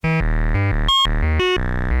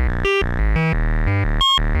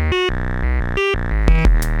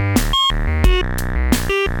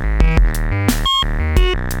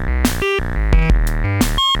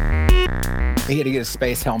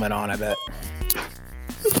space helmet on, I bet.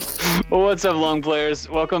 Well, what's up, long players?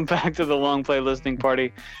 Welcome back to the Long Play Listening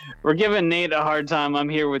Party. We're giving Nate a hard time. I'm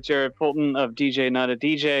here with Jerett Fulton of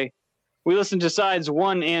DJNOTADJ. We listened to sides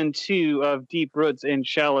 1 and 2 of Deep Roots in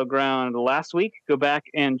Shallow Ground last week. Go back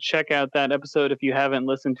and check out that episode if you haven't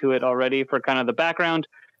listened to it already for kind of the background.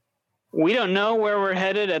 We don't know where we're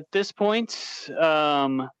headed at this point,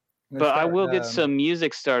 but I will get some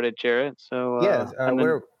music started, Jerett. So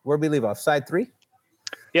where we leave off? Side 3?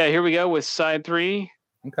 Yeah, here we go with side 3.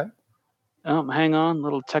 Okay. Hang on,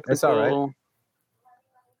 little technical. That's all right.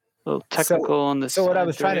 On this. So what I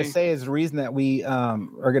was trying to say is the reason that we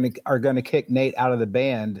are gonna kick Nate out of the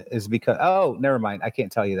band is because never mind, I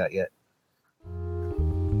can't tell you that yet.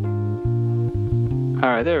 All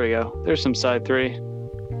right, there we go. There's some side 3.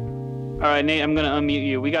 All right, Nate, I'm gonna unmute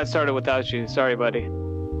you. We got started without you. Sorry, buddy.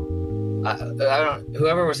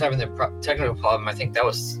 Whoever was having the technical problem, I think that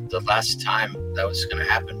was the last time that was gonna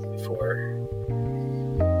happen before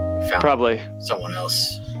we found probably someone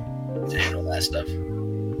else to handle that stuff.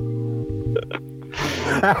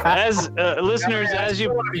 As listeners, as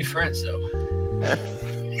you want to be friends, though.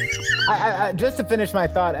 I just to finish my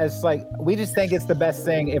thought, as like we just think it's the best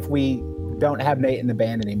thing if we don't have Nate in the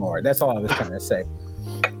band anymore. That's all I was trying to say.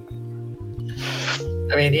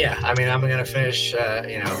 I'm gonna finish,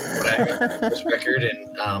 this record and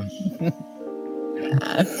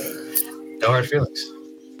no hard feelings.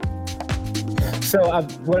 So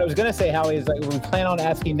what I was gonna say, Howie, is like we plan on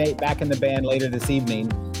asking Nate back in the band later this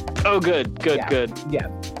evening. Oh, good. Yeah,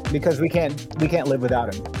 because we can't live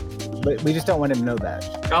without him, but we just don't want him to know that.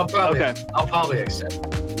 I'll probably accept.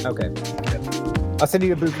 Okay. I'll send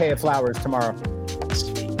you a bouquet of flowers tomorrow.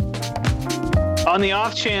 On the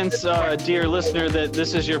off chance, dear listener, that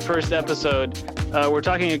this is your first episode, we're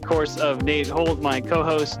talking, of course, of Nate Holt, my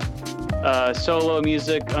co-host, solo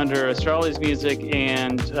music under Astrali's Music,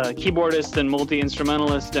 and keyboardist and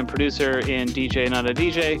multi-instrumentalist and producer in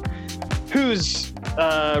DJNOTADJ, whose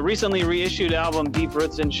recently reissued album Deep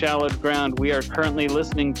Roots in Shallow Ground we are currently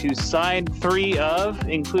listening to side 3 of,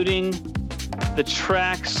 including the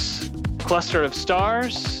tracks Cluster of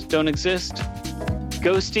Stars, Don't Exist,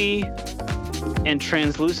 Ghosty, and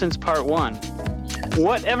Translucence Part 1.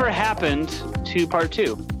 Whatever happened to Part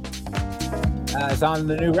 2? It's on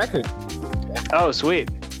the new record. Oh, sweet.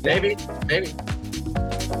 Maybe.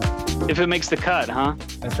 If it makes the cut, huh?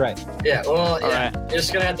 That's right. Yeah, well, all right. You're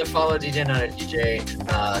just going to have to follow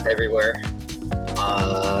DJNOTADJ everywhere.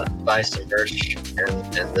 Buy some merch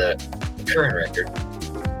and the current record.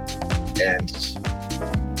 And,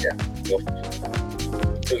 yeah,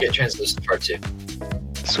 we'll get Translucent Part 2.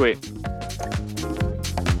 Sweet.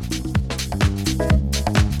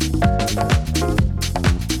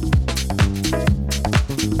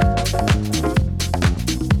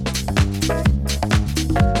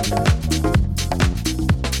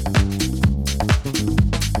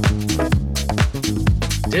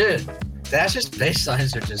 Dude, Dash's bass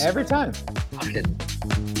lines are just every time. Fucking.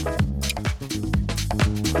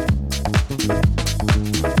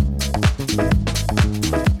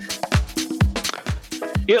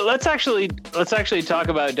 Yeah, let's actually talk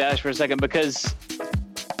about Dash for a second, because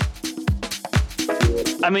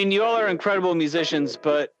I mean, you all are incredible musicians,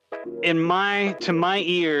 but to my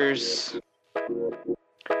ears,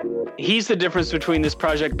 he's the difference between this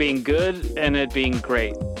project being good and it being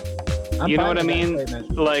great. You know what I mean?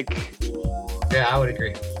 Like, yeah, I would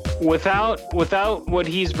agree. Without what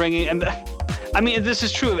he's bringing, and I mean, this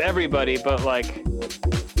is true of everybody, but like,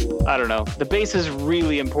 I don't know, the bass is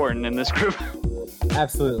really important in this group.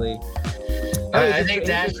 Absolutely. I think he's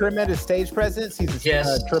a tremendous stage presence. He's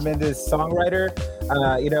a tremendous songwriter.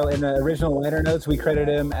 In the original liner notes, we credit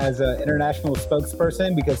him as an international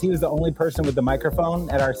spokesperson because he was the only person with the microphone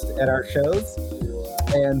at our shows.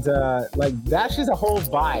 And Dash is a whole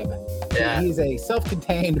vibe. Yeah, he's a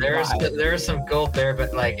self-contained vibe. There is some gold there,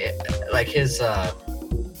 but his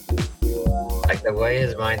the way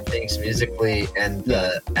his mind thinks musically and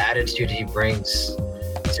the attitude he brings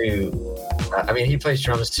to. He plays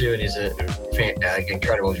drums too, and he's an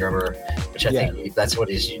incredible drummer, which I think that's what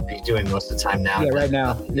he's doing most of the time now. Yeah, right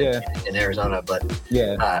now. In Arizona, but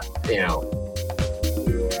I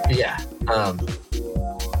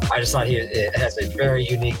just thought it has a very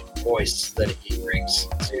unique voice that he brings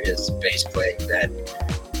to his bass playing. That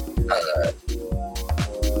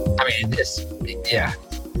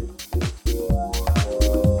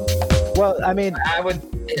Well, I mean,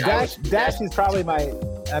 Dash is probably my.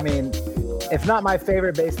 If not my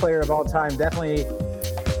favorite bass player of all time, definitely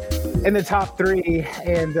in the top 3.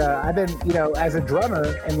 And I've been, as a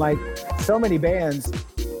drummer in like so many bands,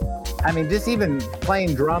 just even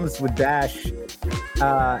playing drums with Dash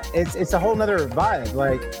it's a whole nother vibe.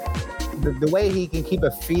 Like the way he can keep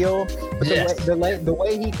a feel, but the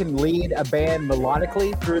way he can lead a band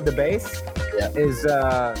melodically through the bass is,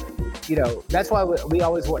 that's why we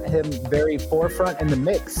always want him very forefront in the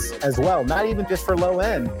mix as well. Not even just for low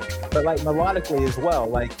end, but like melodically as well.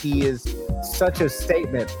 Like he is such a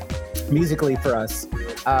statement musically for us.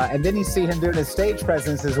 And then you see him doing his stage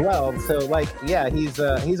presence as well. So like, he's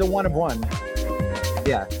a one of one.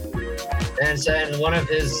 Yeah. And one of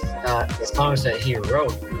his the songs that he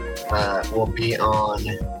wrote will be on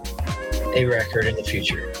a record in the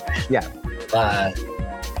future. Yeah.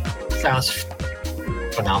 Sounds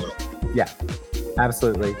phenomenal. Yeah,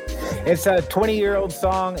 absolutely. It's a 20-year-old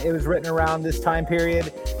song. It was written around this time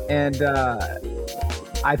period, and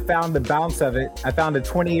I found the bounce of it. I found a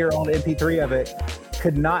 20-year-old MP3 of it.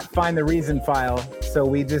 Could not find the reason file, so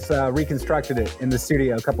we just reconstructed it in the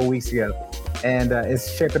studio a couple weeks ago, and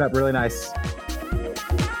it's shaping up really nice.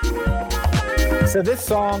 So this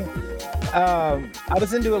song, I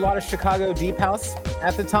was into a lot of Chicago deep house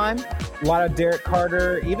at the time, a lot of Derek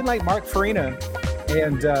Carter, even like Mark Farina,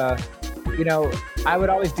 and I would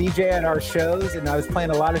always DJ at our shows, and I was playing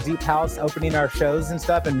a lot of deep house, opening our shows and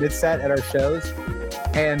stuff, and mid-set at our shows.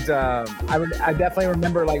 And I definitely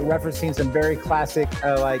remember like referencing some very classic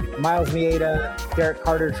like Miles Mieta, Derek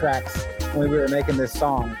Carter tracks when we were making this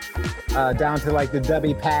song, down to like the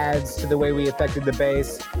dubby pads, to the way we affected the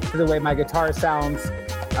bass, to the way my guitar sounds.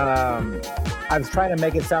 I was trying to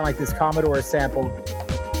make it sound like this Commodore sample.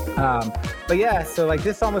 But yeah, so like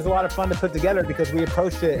this song was a lot of fun to put together because we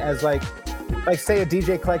approached it as like say a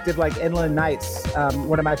DJ collective like Inland Nights,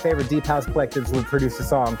 one of my favorite deep house collectives, would produce a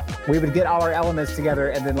song. We would get all our elements together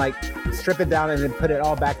and then like strip it down and then put it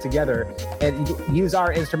all back together and use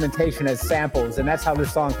our instrumentation as samples, and that's how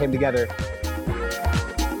this song came together.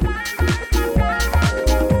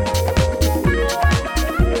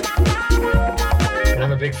 And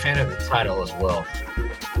I'm a big fan of the title as well.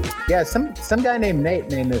 Yeah, some guy named Nate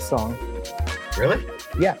named this song. Really?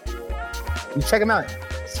 Yeah. You check him out.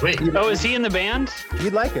 Sweet. Is he in the band?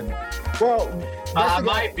 You'd like him. Well, I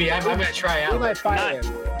might be. I'm gonna try out. We might fire him.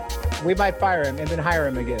 We might fire him and then hire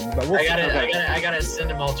him again. But I gotta send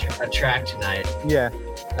him a track tonight. Yeah.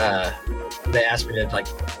 They asked me to like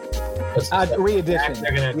re-edition.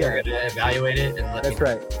 They're gonna evaluate it and let That's me.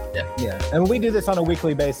 right. Yeah. And we do this on a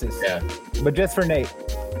weekly basis. Yeah. But just for Nate.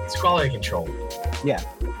 It's quality control. Yeah.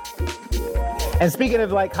 And speaking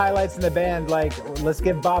of like highlights in the band, like let's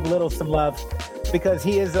give Bob Little some love, because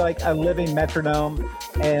he is like a living metronome,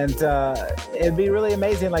 and it'd be really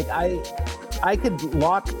amazing. Like I could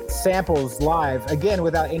lock samples live again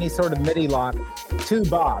without any sort of MIDI lock to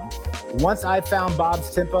Bob. Once I found Bob's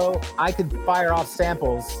tempo, I could fire off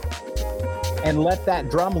samples and let that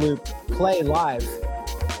drum loop play live,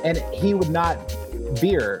 and he would not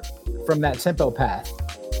veer from that tempo path.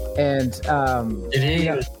 And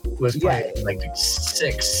was playing like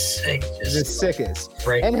sick, just the sickest.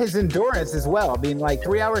 Break. And his endurance as well. I mean, like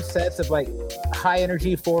 3-hour sets of like high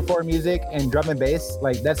energy 4/4 music and drum and bass.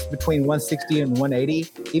 Like that's between 160 and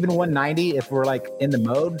 180, even 190 if we're like in the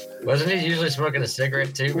mode. Wasn't he usually smoking a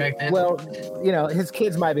cigarette too back then? Well, his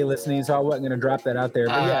kids might be listening, so I wasn't going to drop that out there.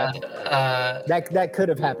 But that could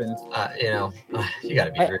have happened. You got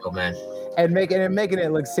to be real, man. And making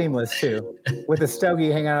it look seamless too, with a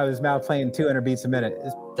stogie hanging out of his mouth playing 200 beats a minute.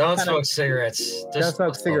 Don't smoke cigarettes. Don't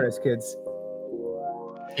smoke cigarettes, kids.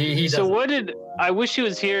 I wish he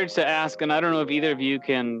was here to ask, and I don't know if either of you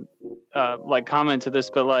can comment to this,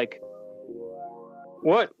 but like,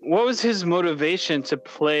 what was his motivation to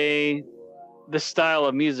play the style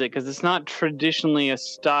of music? Because it's not traditionally a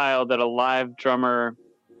style that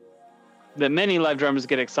many live drummers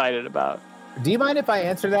get excited about. Do you mind if I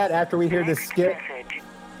answer that after we hear this skit?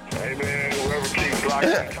 Hey man, whoever keeps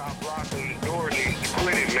locking the top block of the door needs to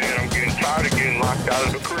quit it, man. I'm getting tired of getting locked out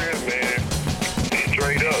of the crib, man.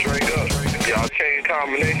 Straight up. Y'all changed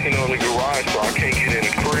combination on the garage, so I can't get in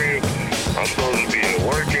the crib. I'm supposed to be at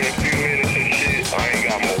work in a few minutes and shit. I ain't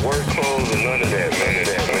got my work clothes or none of that,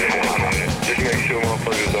 man. Just make sure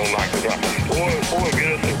motherfuckers don't lock the door. Or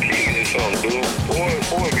get us some keys or something, dude.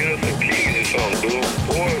 Or get us some keys or something, dude.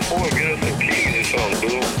 Or get us some keys or something,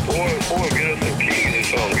 dude. Or get us some keys or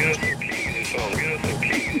something. Get us some keys or something. Get us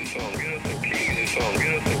some keys or something. Get us some keys or something.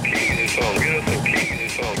 Get us some keys or something. Get us some keys or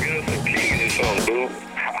something. Get us some keys or something, dude.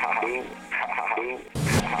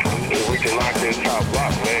 If we can lock this top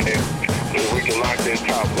block, man. If we can lock this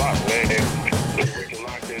top block, man. If we can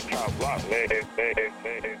lock this top block, man.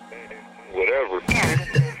 Whatever.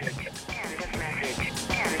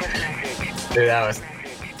 Dude, that was.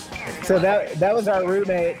 So that was our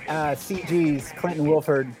roommate, CG's Clinton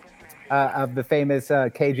Wilford. of the famous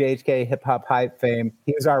KJHK hip hop hype fame.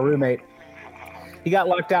 He was our roommate. He got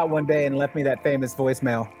locked out one day and left me that famous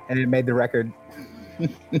voicemail, and it made the record.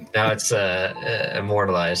 Now it's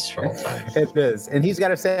immortalized for all time. It is, and he's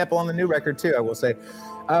got a sample on the new record too, I will say.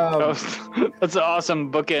 That's an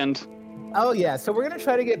awesome bookend. Oh yeah, so we're gonna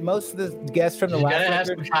try to get most of the guests from the last record. You gotta have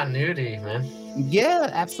some continuity, man. Yeah,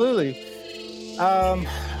 absolutely.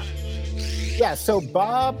 Yeah, so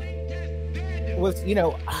Bob was,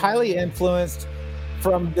 highly influenced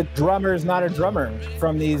from the drummers, not a drummer,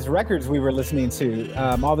 from these records we were listening to,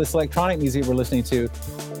 all this electronic music we're listening to,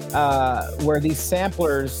 where these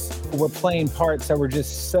samplers were playing parts that were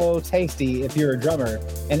just so tasty if you're a drummer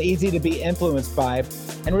and easy to be influenced by,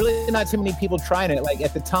 and really not too many people trying it. Like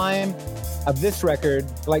at the time of this record,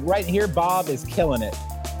 like right here, Bob is killing it.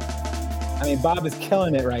 I mean, Bob is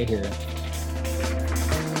killing it right here.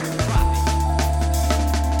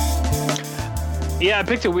 Yeah, I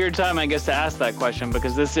picked a weird time, I guess, to ask that question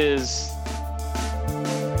because this is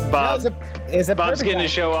Bob. Bob's getting to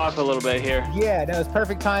show off a little bit here. Yeah, no, it's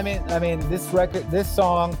perfect timing. I mean, this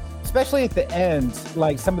song, especially at the end,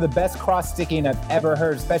 like some of the best cross-sticking I've ever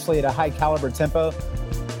heard, especially at a high caliber tempo.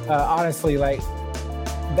 Honestly, like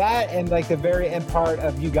that and like the very end part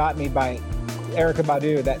of You Got Me by Erykah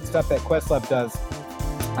Badu, that stuff that Questlove does.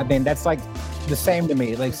 I mean, that's like the same to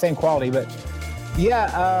me, like same quality. But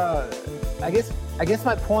yeah, I guess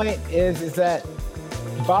my point is that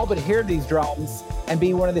Bob would hear these drums and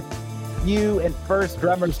be one of the few and first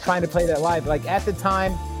drummers trying to play that live. Like at the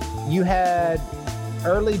time, you had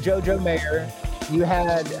early JoJo Mayer, you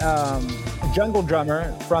had a jungle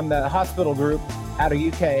drummer from the Hospital Group out of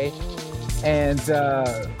UK, and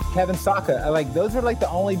Kevin Saka. Like those are like the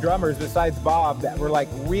only drummers besides Bob that were like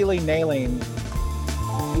really nailing,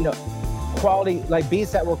 quality, like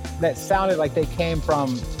beats that sounded like they came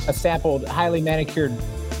from a sampled, highly manicured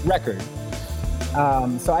record.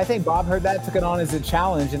 So I think Bob heard that, took it on as a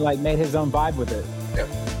challenge, and like made his own vibe with it. Yep.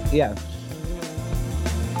 Yeah.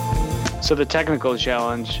 So the technical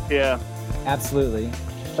challenge, yeah. Absolutely.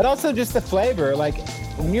 But also just the flavor. Like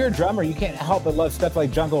when you're a drummer, you can't help but love stuff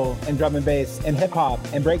like jungle and drum and bass and hip hop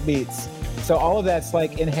and break beats. So all of that's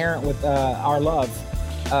like inherent with our love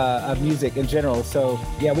of music in general. So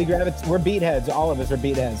yeah, we're beat heads. All of us are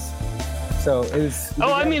beat heads. So it was.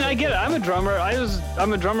 Oh, I mean, I get it. I'm a drummer.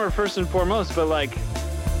 I'm a drummer first and foremost, but like,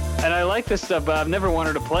 and I like this stuff, but I've never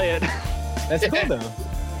wanted to play it. That's cool though.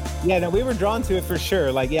 Yeah, no, we were drawn to it for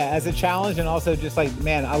sure. Like, yeah, as a challenge, and also just like,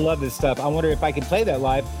 man, I love this stuff. I wonder if I could play that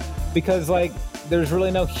live, because like, there's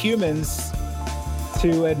really no humans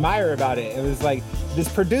to admire about it. It was like this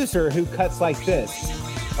producer who cuts like this.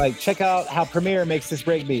 Like, check out how Premier makes this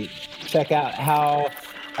breakbeat. Check out how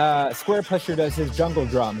Square Pusher does his jungle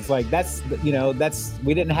drums. Like that's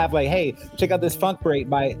we didn't have like, hey, check out this funk break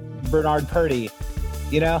by Bernard Purdy.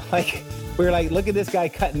 Like we were like, look at this guy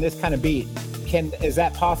cutting this kind of beat. Is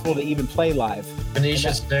that possible to even play live?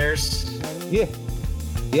 Benicia Stairs.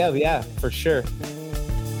 Yeah, for sure.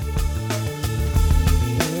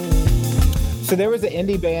 So there was an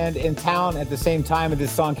indie band in town at the same time as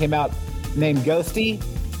this song came out named Ghosty.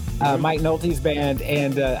 Mike Nolte's band,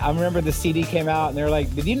 and I remember the CD came out and they're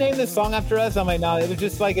like, did you name this song after us? I'm like, no, it was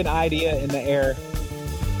just like an idea in the air.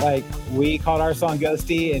 Like we called our song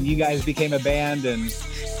Ghosty and you guys became a band, and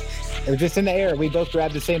it was just in the air. We both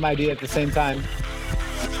grabbed the same idea at the same time.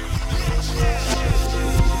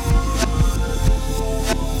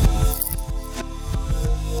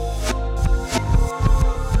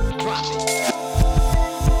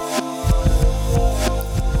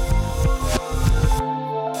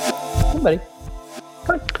 Buddy.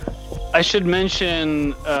 I should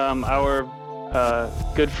mention our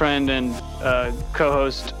good friend and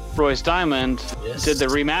co-host Royce Diamond did the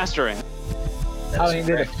remastering. He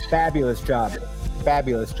did a fabulous job.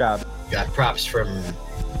 Got props from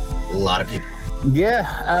a lot of people.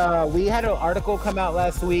 Yeah, we had an article come out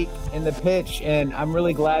last week in the pitch, and I'm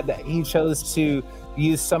really glad that he chose to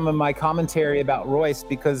use some of my commentary about Royce,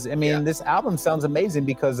 because I mean, this album sounds amazing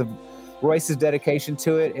because of Royce's dedication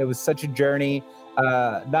to it. It was such a journey.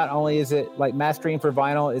 Not only is it like mastering for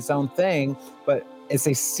vinyl its own thing, but it's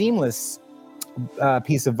a seamless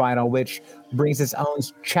piece of vinyl, which brings its own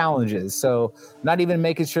challenges. So not even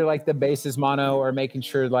making sure like the bass is mono or making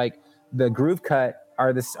sure like the groove cut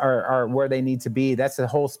are where they need to be. That's a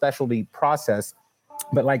whole specialty process.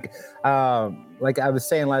 But like I was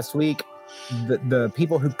saying last week, the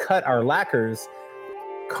people who cut our lacquers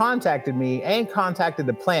contacted me and contacted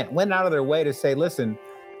the plant, went out of their way to say, listen,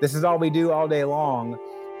 this is all we do all day long.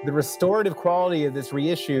 The restorative quality of this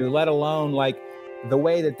reissue, let alone like the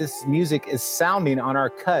way that this music is sounding on our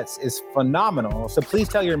cuts is phenomenal. So please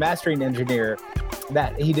tell your mastering engineer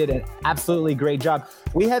that he did an absolutely great job.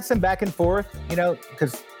 We had some back and forth, you know,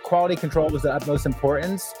 because quality control was the utmost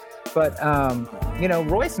importance. But, you know,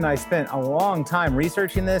 Royce and I spent a long time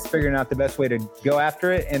researching this, figuring out the best way to go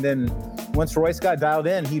after it. And then once Royce got dialed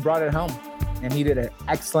in, he brought it home. And he did an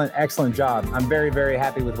excellent, excellent job. I'm very, very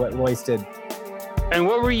happy with what Royce did. And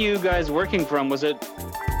what were you guys working from? Was it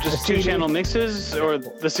just two-channel mixes or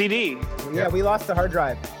the CD? Yeah, we lost the hard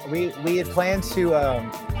drive. We had planned to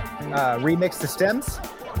remix the stems,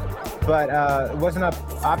 but it wasn't an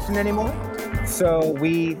option anymore. So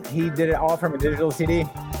he did it all from a digital CD.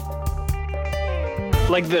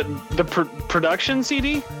 Like the production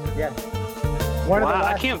CD? Yeah. One of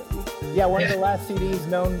the last CDs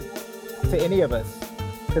known to any of us,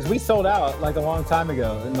 because we sold out like a long time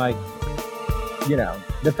ago, and like, you know,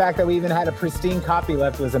 the fact that we even had a pristine copy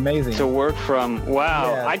left was amazing to work from.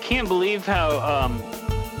 Wow. Yeah. I can't believe how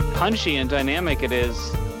punchy and dynamic it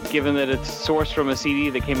is, given that it's sourced from a CD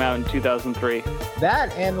that came out in 2003.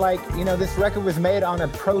 That, and like, you know, this record was made on a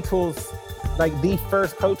Pro Tools, like the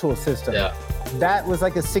first Pro Tools system. Yeah. That was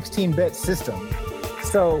like a 16-bit system.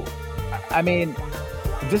 So, I mean,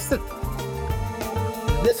 just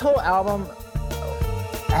this whole album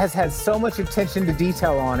has had so much attention to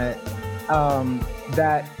detail on it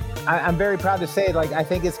that I'm very proud to say, like, I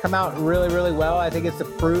think it's come out really, really well. I think it's the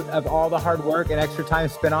fruit of all the hard work and extra time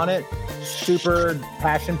spent on it. Super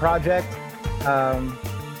passion project.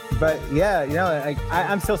 But yeah, you know,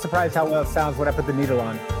 I'm still surprised how well it sounds when I put the needle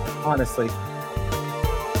on, honestly.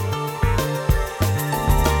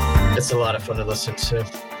 It's a lot of fun to listen to.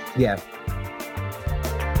 Yeah.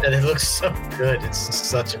 And it looks so good. It's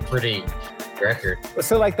such a pretty record.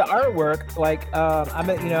 So like the artwork, like I'm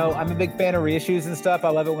a big fan of reissues and stuff. I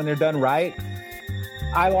love it when they're done right.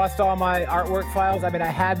 I lost all my artwork files. I mean, I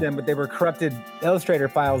had them, but they were corrupted Illustrator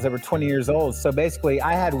files that were 20 years old. So basically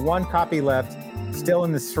I had one copy left still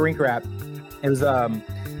in the shrink wrap. It was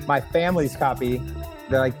my family's copy,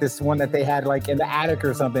 like this one that they had like in the attic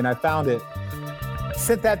or something. I found it.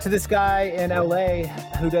 Sent that to this guy in LA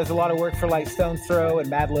who does a lot of work for like Stone's Throw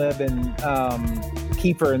and Madlib and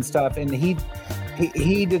Kiefer and stuff. And he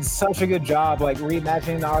did such a good job, like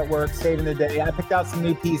reimagining the artwork, saving the day. I picked out some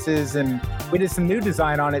new pieces and we did some new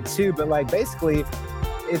design on it too. But like basically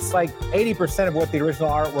it's like 80% of what the original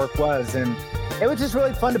artwork was. And it was just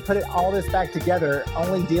really fun to put all this back together,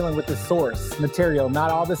 only dealing with the source material, not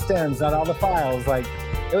all the stems, not all the files. Like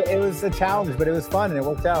it was a challenge, but it was fun and it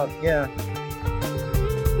worked out. Yeah.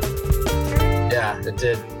 Yeah, it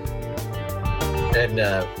did. And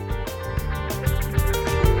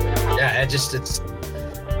I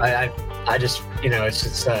just, you know,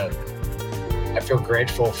 it's I feel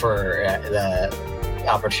grateful for the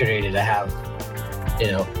opportunity to have,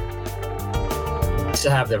 you know, to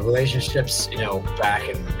have the relationships, you know, back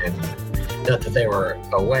and not that they were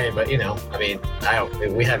away, but, you know, I mean,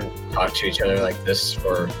 we haven't talked to each other like this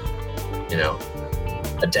for, you know,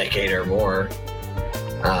 a decade or more.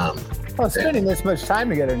 Well, spending this much time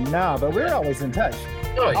together, no, but we're always in touch.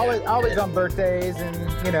 Oh, yeah. Always on birthdays and,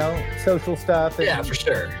 you know, social stuff. And yeah, for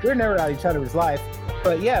sure. We're never out of each other's life.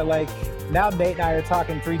 But yeah, like now Nate and I are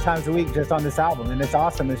talking 3 times a week just on this album, and it's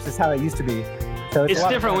awesome. It's just how it used to be. So it's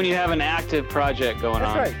different when you have an active project going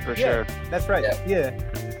on, right. For sure. That's right. Yeah.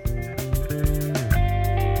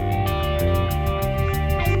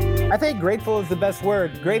 I think grateful is the best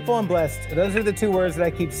word. Grateful and blessed. Those are the 2 words that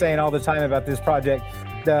I keep saying all the time about this project.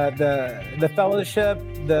 The fellowship,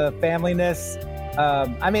 the familyness.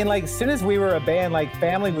 I mean, like, as soon as we were a band, like,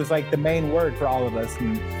 family was like the main word for all of us.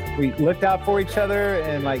 And we looked out for each other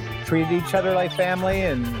and like treated each other like family.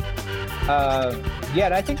 And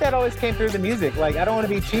and I think that always came through the music. Like, I don't want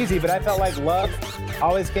to be cheesy, but I felt like love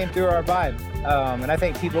always came through our vibe. And I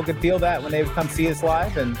think people could feel that when they would come see us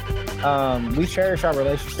live. And we cherish our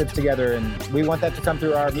relationships together, and we want that to come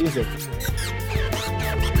through our music.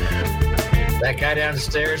 That guy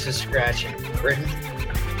downstairs is scratching. Britton?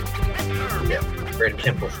 Yeah, Britton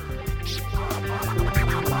Temple.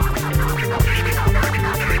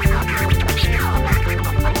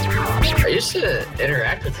 I used to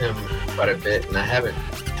interact with him quite a bit, and I haven't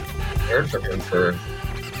heard from him for a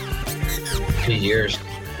few years.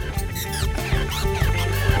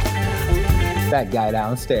 That guy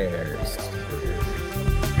downstairs.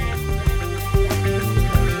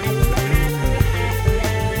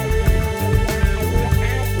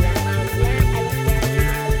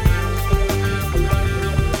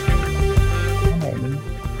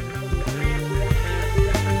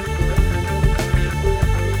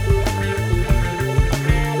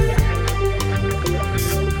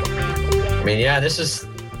 mean, yeah, this is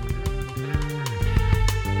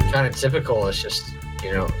kind of typical. It's just,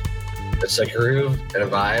 you know, it's a groove and a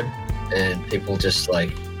vibe, and people just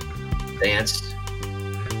like danced.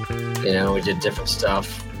 You know, we did different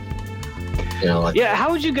stuff. You know, like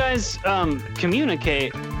how would you guys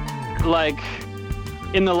communicate, like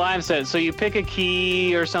in the live set? So you pick a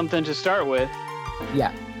key or something to start with.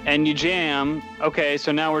 Yeah. And you jam. Okay,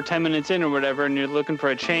 so now we're 10 minutes in or whatever, and you're looking for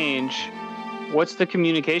a change. What's the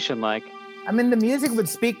communication like? I mean, the music would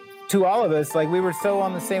speak to all of us. Like, we were so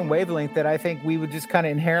on the same wavelength that I think we would just kind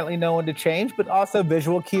of inherently know when to change, but also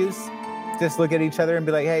visual cues. Just look at each other and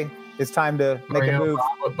be like, hey, it's time to make a move.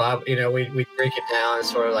 Bob, you know, we'd break it down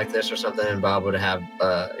sort of like this or something, and Bob would have,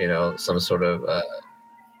 you know, some sort of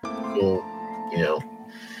cool, you know,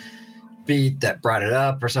 beat that brought it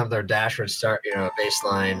up or something, or Dash would start, you know, a bass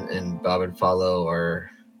line and Bob would follow, or,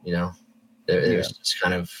 you know, it was just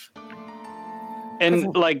kind of.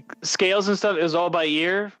 And like scales and stuff, it was all by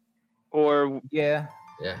ear, or? Yeah.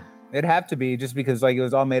 It'd have to be, just because like it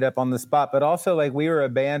was all made up on the spot, but also like we were a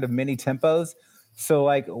band of many tempos. So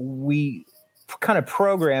like we kind of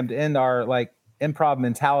programmed in our like improv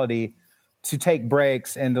mentality to take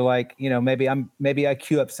breaks and to like, you know, maybe I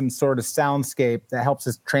cue up some sort of soundscape that helps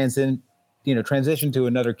us transition to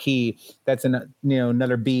another key that's in, you know,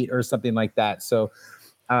 another beat or something like that. So,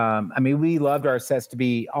 I mean, we loved our sets to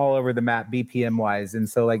be all over the map BPM wise. And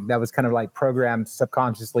so like, that was kind of like programmed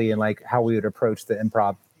subconsciously and like how we would approach the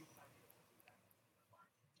improv.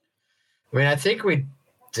 I mean, I think we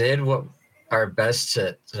did what our best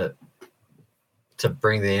to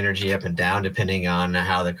bring the energy up and down, depending on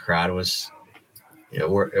how the crowd was, you know,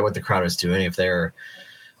 what the crowd was doing. If they were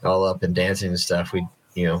all up and dancing and stuff, we'd,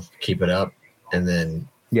 you know, keep it up. And then,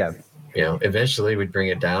 you know, eventually we'd bring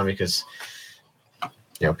it down because,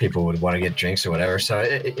 you know, people would want to get drinks or whatever. So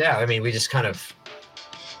I mean, we just kind of,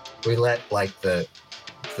 we let like the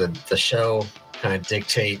show kind of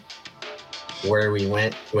dictate where we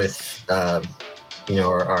went with, you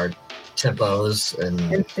know, our tempos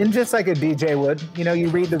and just like a DJ would, you know, you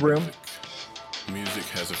read the room. Music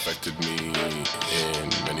has affected me in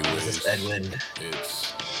many ways. Edwin.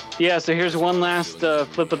 So here's one last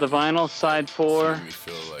flip of the vinyl, side 4.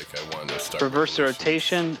 Reverse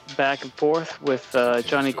rotation, back and forth with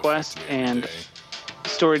Johnny Quest and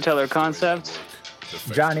Storyteller Concepts.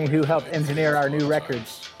 Johnny, who helped engineer our new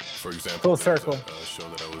records. For example, Full circle. Show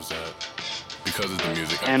that I was at, because of the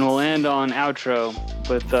music. And we'll end on outro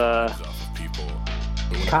with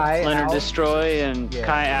Kai Leonard Ao. Destroy and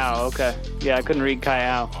Kai Ao. Okay. Yeah, I couldn't read Kai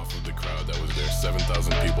Ao. Off of the crowd that was there,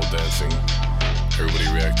 7,000 people dancing.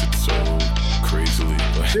 Everybody reacted so crazily.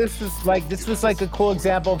 This was like a cool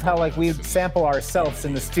example of how like we sample ourselves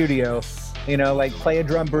in the studio. You know, like play a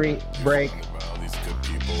drum break,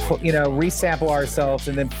 you know, resample ourselves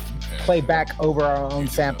and then play back over our own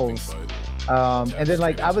samples. And then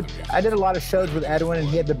like I did a lot of shows with Edwin, and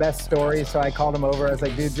he had the best stories, so I called him over. I was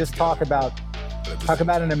like, dude, just talk about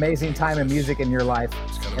an amazing time in music in your life,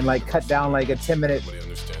 and like cut down like a 10-minute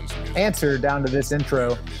answer down to this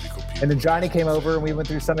intro. And then Johnny came over and we went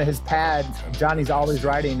through some of his pad. Johnny's always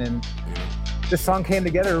writing, and this song came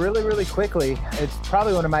together really, really quickly. It's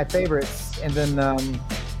probably one of my favorites. And then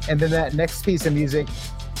that next piece of music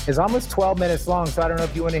is almost 12 minutes long, so I don't know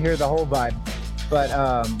if you want to hear the whole vibe. But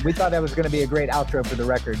we thought that was going to be a great outro for the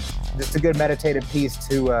record. Just a good meditative piece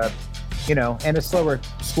to, you know, and a slower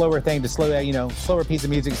thing to slow that, you know, slower piece of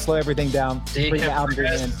music, slow everything down, bring the outro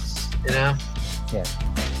in. You know? Yeah.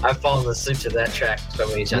 I've fallen asleep to that track so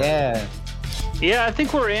many times. Yeah. Yeah, I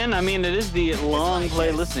think we're in. I mean, it is the long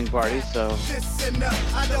play listening party, so.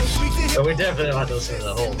 But we definitely want to listen to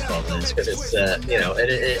the whole 12 minutes because it's, you know, it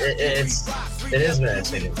is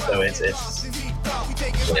meditative. So it's,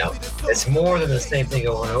 you know, it's more than the same thing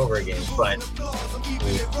over and over again, but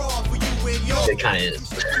it kind of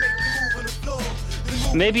is.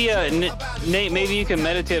 Maybe, Nate, maybe you can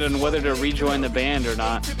meditate on whether to rejoin the band or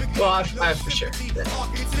not. Well, I for sure. Yeah.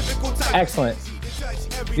 Excellent.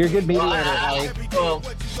 You're a good mediator, Ali. Well,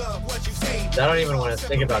 I don't even want to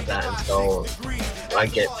think about that until I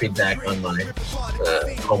get feedback on my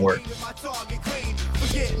homework.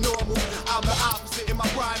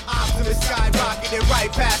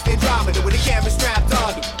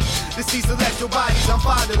 To see celestial bodies, I'm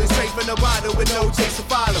fondling straight from the bottle with no chase of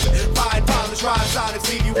following. Fine polish, rhyme sonics,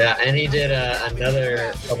 leave you. Yeah, and he did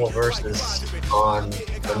another couple verses on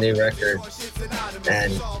the new record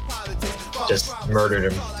and just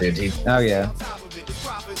murdered him, dude. Oh yeah.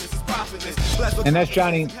 And that's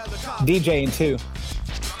Johnny DJing too.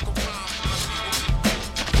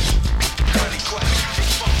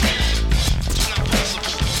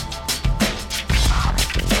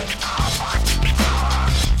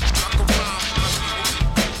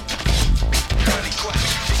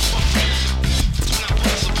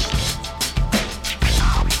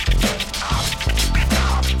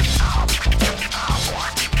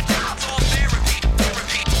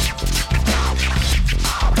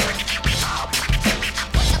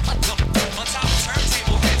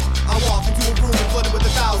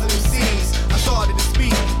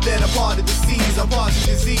 party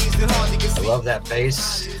disease that hardly gets I love that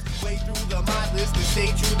bass. way through the mindless to stay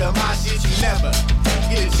true to my shit. You never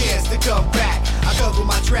get a chance to come back. I cover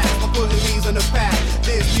my tracks, my bullet leaves on the path.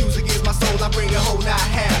 This music is my soul, I bring a whole not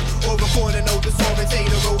half. Or record a note, disorientate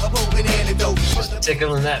a rope, a potent antidote. Just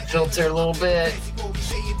tickling that filter a little bit.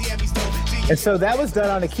 And so that was done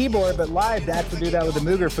on a keyboard, but live, Dax would do that with the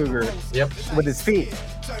Mooger Fooger. Yep. With his feet.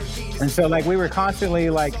 And so, like, we were constantly,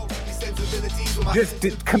 like,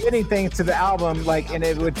 just committing things to the album, like, and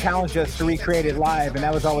it would challenge us to recreate it live, and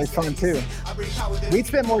that was always fun, too. We'd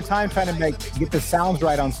spent more time trying to get the sounds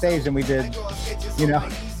right on stage than we did, you know,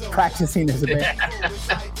 practicing as a band.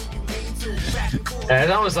 And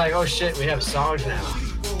it's almost like, oh, shit, we have songs now.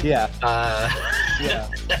 Yeah. Yeah.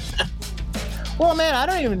 Well, man, I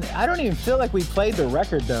don't even feel like we played the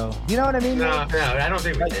record though. You know what I mean? No, I don't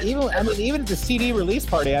think we like did. Even at the CD release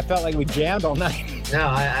party, I felt like we jammed all night. No,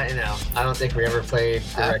 I know. I don't think we ever played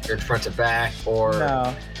the record front to back, or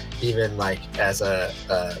even like as a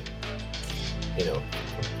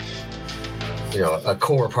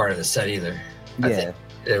core part of the set either. Yeah. I think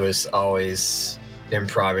it was always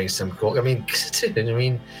improvising some cool.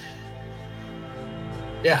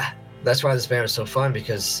 Yeah, that's why this band was so fun,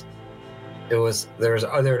 because there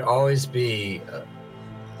would always be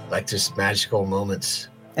like just magical moments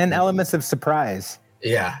and elements of surprise.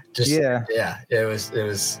 Yeah, it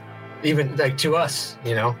was even like to us,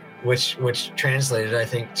 you know, which translated, I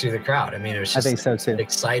think, to the crowd. I mean, it was just, I think so too,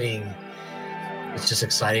 exciting. It's just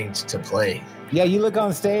exciting to play. Yeah, you look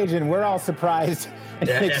on stage and we're all surprised and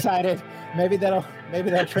excited. Maybe that'll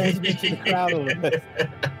transmit to the crowd a little bit.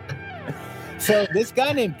 So this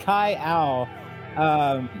guy named Kai Ao,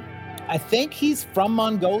 I think he's from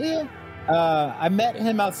Mongolia. I met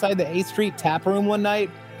him outside the 8th Street tap room one night.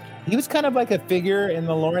 He was kind of like a figure in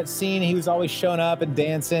the Lawrence scene. He was always showing up and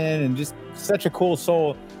dancing and just such a cool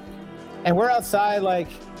soul. And we're outside like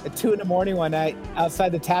at 2 a.m. one night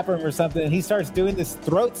outside the tap room or something. And he starts doing this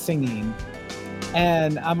throat singing.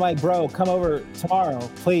 And I'm like, bro, come over tomorrow,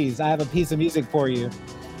 please. I have a piece of music for you.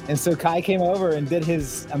 And so Kai came over and did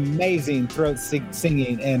his amazing throat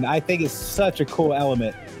singing. And I think it's such a cool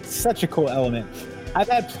element. Such a cool element. I've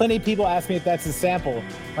had plenty of people ask me if that's a sample.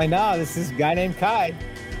 Like, no, this is a guy named Kai.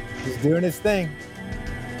 He's doing his thing.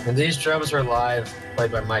 And these drums are live,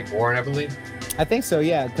 played by Mike Warren, I believe. I think so,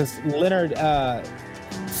 yeah, because Leonard,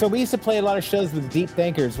 so we used to play a lot of shows with Deep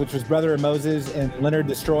Thinkers, which was Brother of Moses and Leonard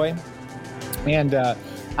Destroy. And I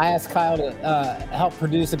asked Kyle to help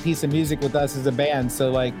produce a piece of music with us as a band.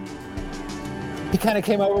 So, like, he kind of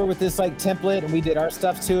came over with this, like, template, and we did our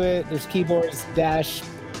stuff to it. There's keyboards, dash.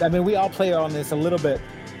 I mean, we all play on this a little bit,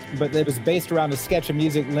 but it was based around a sketch of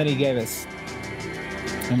music Lenny gave us.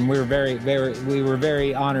 And we were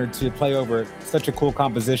very honored to play over it. Such a cool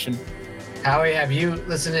composition. Howie, have you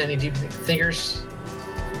listened to any Deep Thinkers?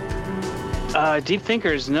 Deep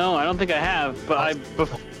Thinkers? No, I don't think I have. But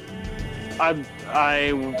I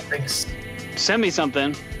send me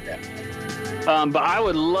something. Yeah. But I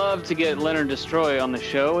would love to get Leonard Destroy on the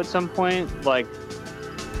show at some point. Like,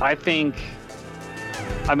 I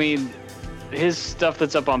mean, his stuff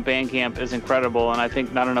that's up on Bandcamp is incredible, and I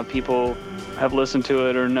think not enough people have listened to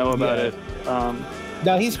it or know about it.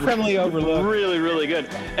 No, he's criminally overlooked. Really, really good.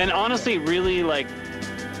 And honestly, really, like,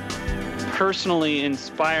 personally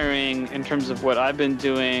inspiring in terms of what I've been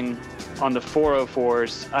doing on the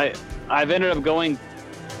 404s. I've ended up going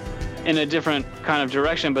in a different kind of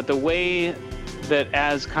direction, but the way that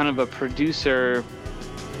as kind of a producer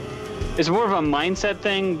is more of a mindset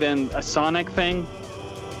thing than a sonic thing.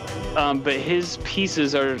 But his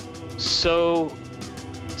pieces are so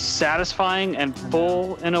satisfying and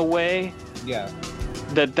full in a way. Yeah.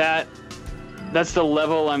 That's the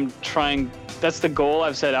level I'm trying. That's the goal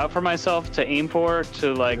I've set out for myself to aim for,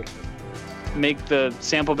 to like make the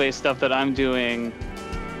sample-based stuff that I'm doing.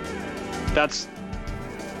 That's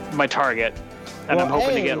my target, and I'm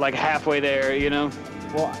hoping to get like halfway there. You know.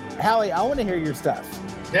 Well, Howie, I want to hear your stuff.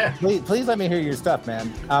 Yeah. Please let me hear your stuff,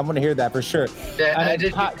 man. I want to hear that for sure. Yeah, I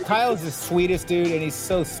mean, Kyle's the sweetest dude, and he's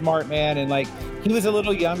so smart, man. And like, he was a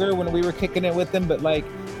little younger when we were kicking it with him, but like,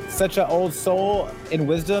 such an old soul in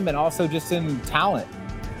wisdom and also just in talent.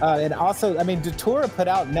 And also, I mean, Datura put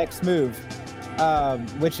out Next Move,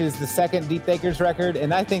 which is the second Deep Thinkers record,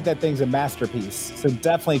 and I think that thing's a masterpiece. So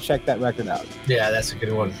definitely check that record out. Yeah, that's a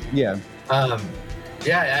good one. Yeah.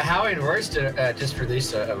 Howie and Royce just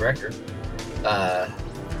released a record.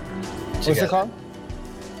 What's it called?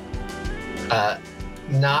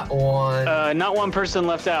 Not One Person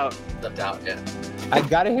Left Out. Left Out, yeah. I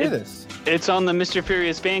gotta hear this. It's on the Mr.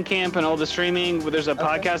 Furious Bandcamp and all the streaming. There's a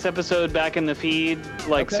podcast episode back in the feed,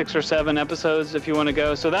 like 6 or 7 episodes if you want to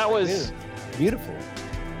go. So that was beautiful.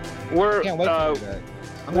 We're Can't wait to do that.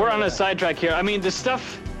 we're on a sidetrack here. I mean, the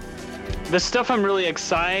stuff I'm really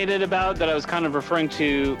excited about that I was kind of referring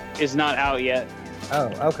to is not out yet.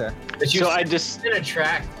 Oh, okay. But you So I just did a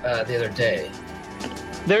track the other day.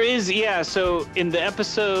 there is so in the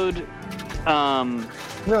episode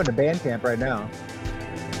We're on the Bandcamp right now.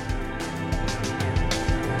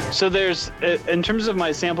 so there's in terms of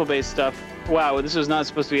my sample-based stuff. Wow, this was not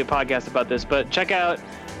supposed to be a podcast about this, but check out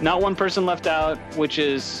Not One Person Left Out, which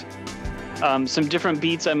is some different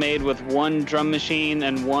beats I made with one drum machine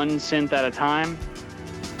and one synth at a time,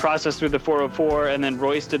 processed through the 404, and then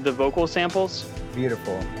Royce did the vocal samples.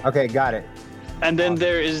 Beautiful. Okay, got it. And then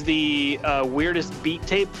there is the weirdest beat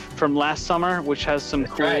tape from last summer, which has some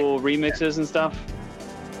cool remixes and stuff.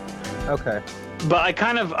 Okay. But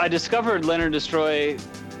I discovered Leonard Destroy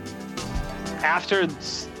after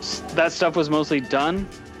that stuff was mostly done.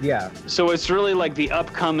 Yeah. So it's really like the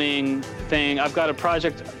upcoming thing. I've got a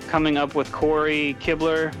project coming up with Corey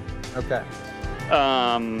Kibler Okay.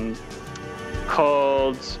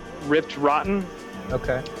 called Ripped Rotten.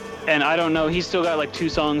 Okay. And I don't know, he's still got like 2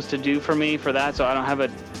 songs to do for me for that, so I don't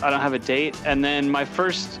have a date. And then my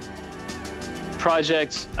first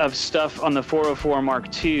project of stuff on the 404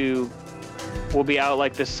 Mark II will be out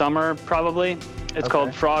like this summer probably. It's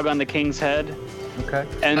called Frog on the King's Head. Okay.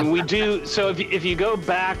 And we do, so if you go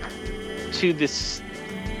back to this,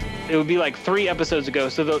 it would be like 3 episodes ago.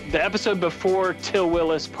 So the episode before Till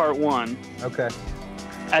Willis Part 1. Okay.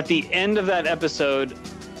 At the end of that episode,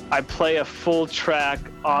 I play a full track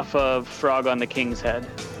off of Frog on the King's Head.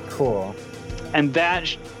 Cool. And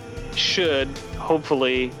that should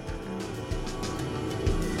hopefully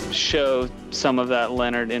show some of that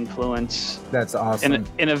Leonard influence. That's awesome.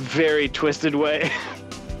 In a very twisted way.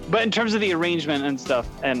 But in terms of the arrangement and stuff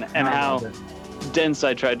and how dense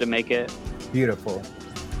I tried to make it. Beautiful.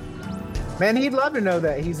 Man, he'd love to know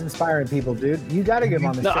that he's inspiring people, dude. You got to get him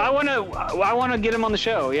on the show. I want to get him on the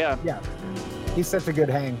show. Yeah. Yeah. He's such a good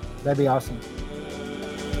hang. That'd be awesome.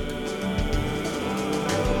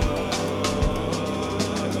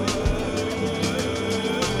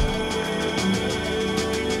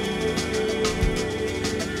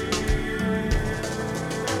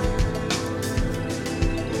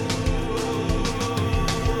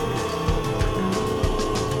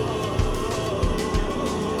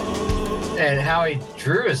 And how he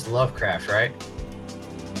drew is Lovecraft, right?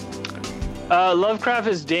 Lovecraft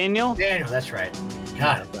is Daniel. Daniel, that's right.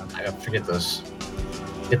 God, I gotta forget those.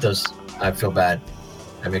 Get those. I feel bad.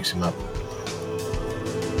 I mix them up. I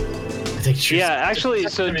think. Actually,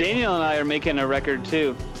 so Daniel and I are making a record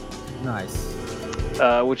too. Nice.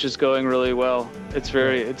 Which is going really well.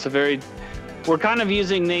 We're kind of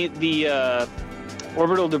using the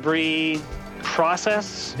orbital debris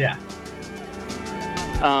process. Yeah.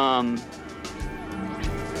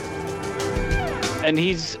 And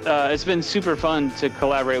he's it's been super fun to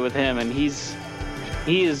collaborate with him, and he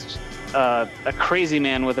is a crazy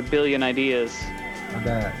man with a billion ideas. I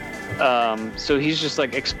bet. So he's just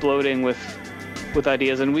like exploding with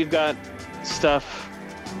ideas, and we've got stuff.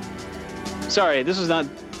 Sorry, this was not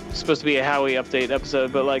supposed to be a Howie update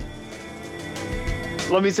episode, but like,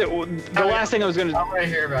 let me say the last thing I was gonna. I want to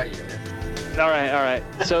hear about you. All right.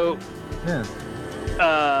 So,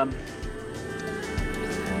 Yeah.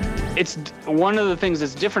 It's one of the things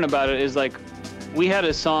that's different about it is like, we had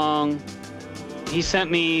a song. He sent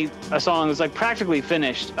me a song that's like practically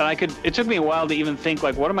finished, and it took me a while to even think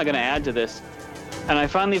like, what am I going to add to this? And I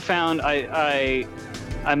finally found I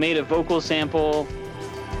made a vocal sample,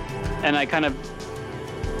 and I kind of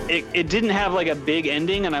it didn't have like a big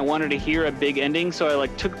ending, and I wanted to hear a big ending, so I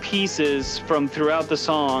like took pieces from throughout the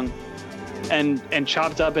song and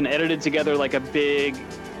chopped up and edited together like a big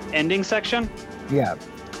ending section. Yeah.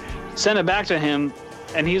 Sent it back to him,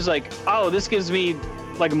 and he's like, oh, this gives me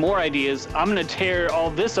like more ideas. I'm gonna tear all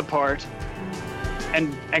this apart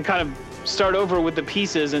and kind of start over with the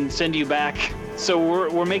pieces and send you back. So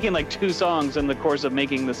we're making like 2 songs in the course of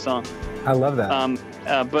making this song. I love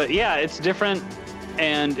that. But yeah, it's different,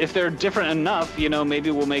 and if they're different enough, maybe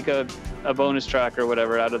we'll make a bonus track or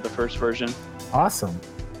whatever out of the first version. Awesome.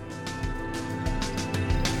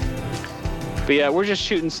 But yeah, we're just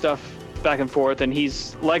shooting stuff back and forth, and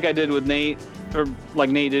he's like I did with Nate, or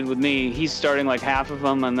like Nate did with me. He's starting like half of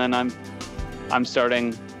them, and then I'm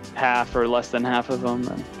starting half or less than half of them.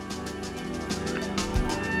 And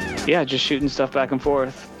yeah, just shooting stuff back and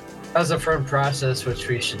forth. That's a fun process, which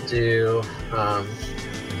we should do. But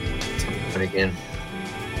again.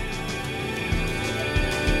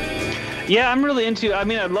 Yeah, I'm really into. I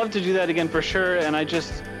mean, I'd love to do that again for sure. And I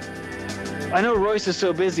know Royce is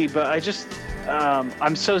so busy, but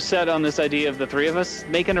I'm so set on this idea of the three of us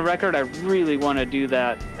making a record. I really want to do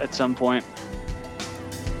that at some point.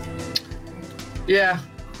 Yeah,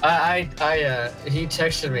 he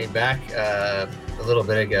texted me back a little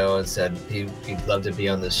bit ago and said he'd love to be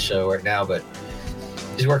on this show right now, but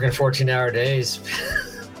he's working 14-hour days.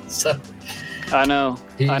 So I know,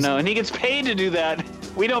 and he gets paid to do that.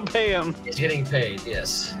 We don't pay him. He's getting paid,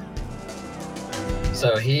 yes.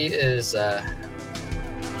 So he is,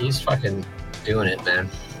 he's fucking doing it, man.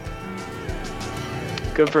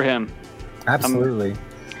 Good for him. Absolutely.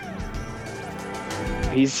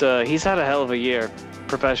 He's had a hell of a year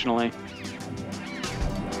professionally.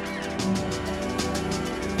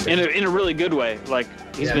 In a really good way. Like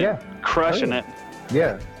he's been crushing it.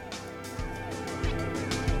 Yeah.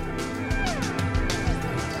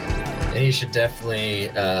 And he should definitely,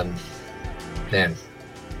 man.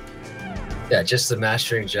 Yeah, just the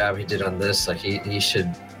mastering job he did on this, like he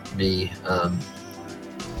should be,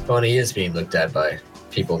 well, he is being looked at by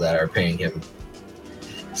people that are paying him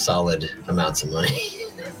solid amounts of money.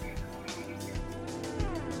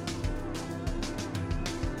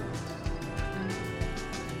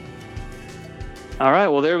 All right,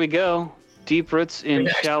 well, there we go. Deep Roots in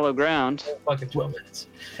Shallow Ground. Fucking 12 minutes.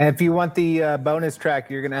 And if you want the bonus track,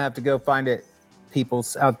 you're going to have to go find it,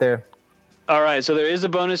 peoples out there. All right, so there is a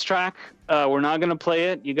bonus track. We're not going to play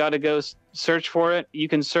it. You got to go search for it. You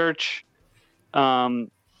can search in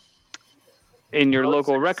your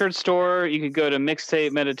local record store. You could go to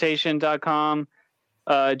mixtapemeditation.com.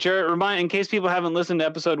 Jerett, in case people haven't listened to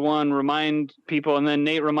episode 1, remind people, and then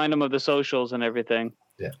Nate, remind them of the socials and everything.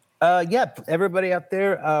 Yeah. Everybody out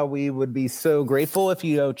there, we would be so grateful if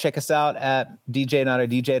you go check us out at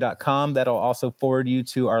DJNOTADJ.com. That'll also forward you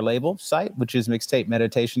to our label site, which is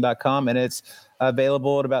mixtapemeditation.com, and it's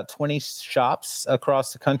available at about 20 shops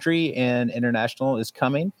across the country, and international is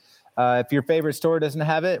coming. If your favorite store doesn't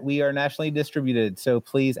have it, we are nationally distributed, so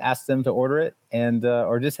please ask them to order it, and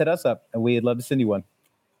or just hit us up, and we'd love to send you one.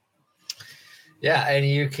 Yeah, and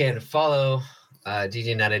you can follow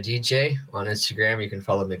DJNOTADJ on Instagram. You can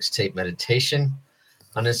follow Mixtape Meditation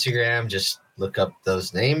on Instagram. Just look up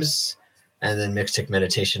those names. And then Mixtape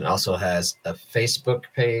Meditation also has a Facebook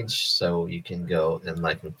page, so you can go and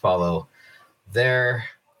like and follow there.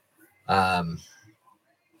 And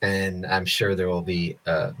I'm sure there will be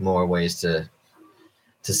more ways to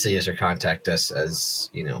see us or contact us as,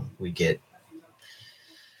 you know, we get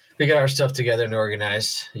our stuff together and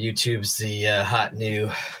organized. YouTube's the hot new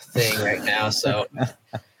thing right now, so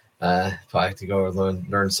probably have to go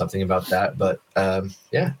learn something about that. But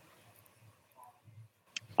yeah,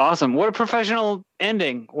 awesome! What a professional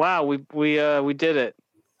ending! Wow, we did it.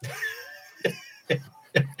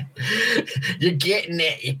 You're getting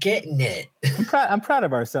it. I'm proud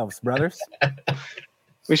of ourselves, brothers.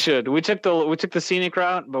 We should. We took the scenic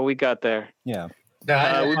route, but we got there. Yeah.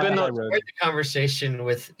 No, we've been the conversation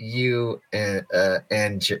with you and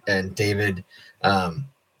David.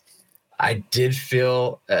 I did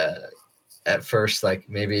feel at first like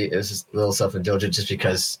maybe it was just a little self-indulgent just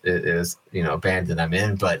because it is, you know, a band that I'm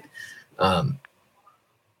in, but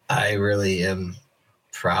I really am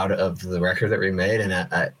proud of the record that we made, and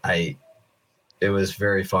I it was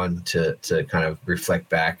very fun to kind of reflect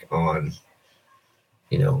back on,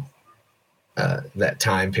 you know, that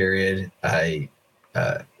time period. I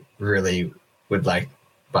really would like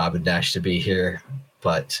Bob and Dash to be here,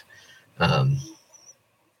 but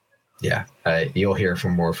yeah, you'll hear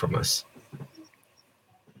more from us.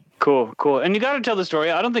 Cool. And you got to tell the story.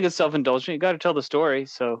 I don't think it's self-indulgent. You got to tell the story.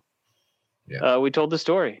 So yeah. We told the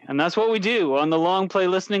story, and that's what we do on the Long Play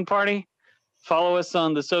Listening Party. Follow us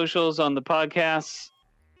on the socials, on the podcasts.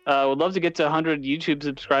 Would love to get to 100 YouTube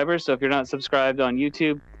subscribers. So if you're not subscribed on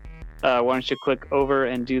YouTube, why don't you click over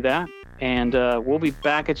and do that? And we'll be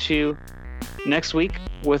back at you next week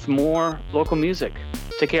with more local music.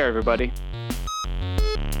 Take care, everybody.